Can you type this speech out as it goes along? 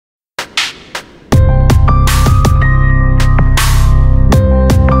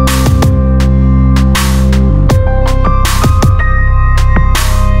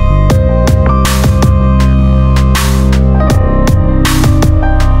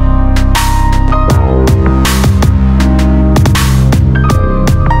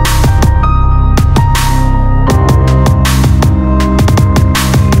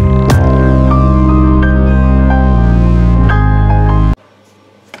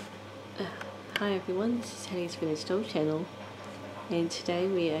Hi everyone, this is Hatie's Finished Doll channel, and today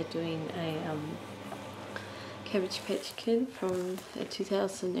we are doing a Cabbage Patch Kid from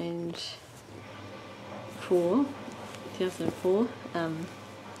 2004. It's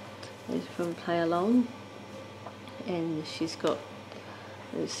from Play Along, and she's got,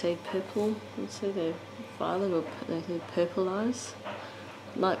 let's say, purple, let's say they're violet or they're purple eyes,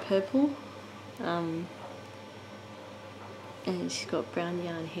 light purple. And she's got brown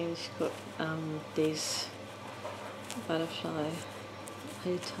yarn here. She's got these butterfly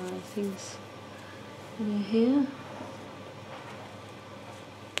hair tie things in her hair.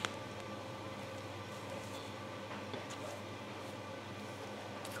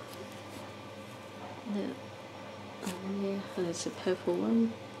 Yeah, and it's a purple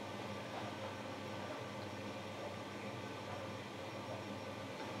one.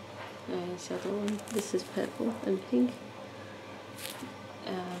 And this other one. This is purple and pink.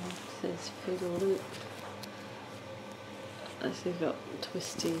 There's feeder loop. She's got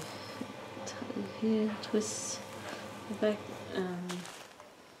twisty here, twists the back.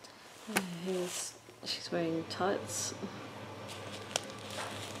 She's wearing tights.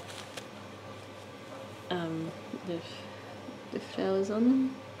 The flowers on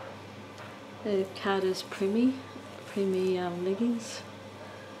them. They're Carter's preemie leggings.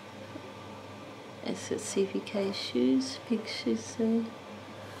 It's got CVK shoes, pink shoes there.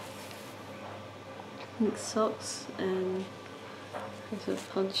 Pink socks, and there's a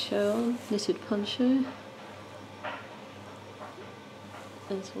poncho on, knitted poncho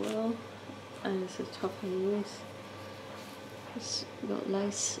as well, and there's a top underneath. It's got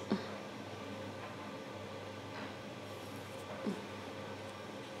lace.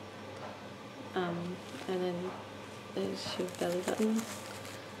 And then there's your belly button.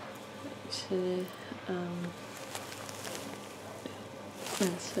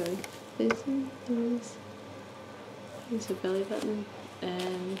 Sorry. There's a belly button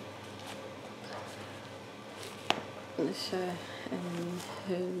and the show, and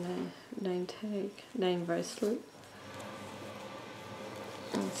her name tag, name bracelet.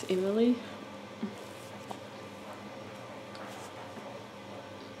 It's Emily.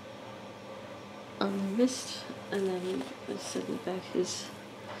 On the wrist, and then this at the back is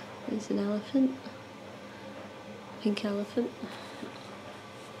an elephant, pink elephant.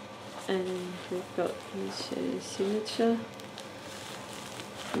 And we've got his signature.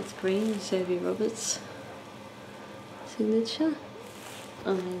 It's green, Xavier Roberts' signature.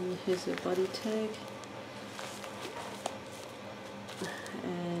 And then here's a body tag.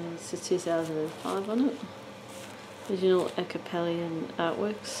 And it's a 2005 on it. Original Acapellian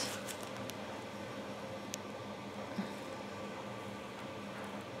artworks.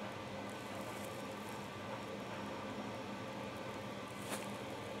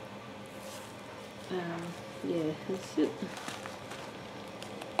 Yeah, that's it.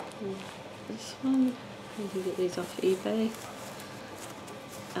 This one, you can get these off eBay,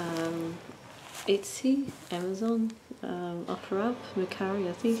 Etsy, Amazon, OfferUp, Mercari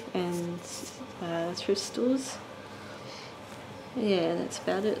I think, and thrift stores. Yeah, that's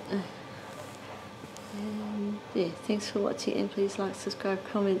about it. Yeah, thanks for watching, and please like, subscribe,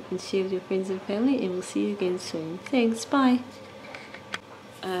 comment and share with your friends and family, and we'll see you again soon. Thanks, bye.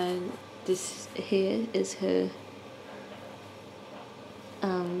 And this here is her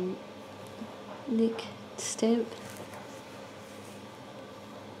neck stamp.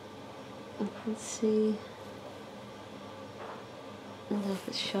 You can see, I don't know if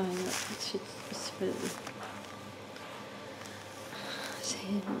it's showing up. It should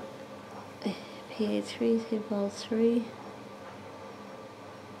see PA-3, PA-3.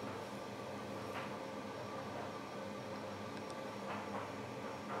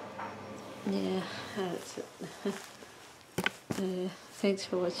 Yeah, that's it. Thanks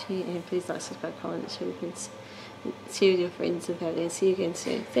for watching, and please like, subscribe, comment, share with your friends and family, and see you again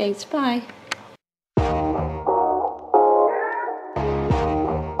soon. Thanks, bye.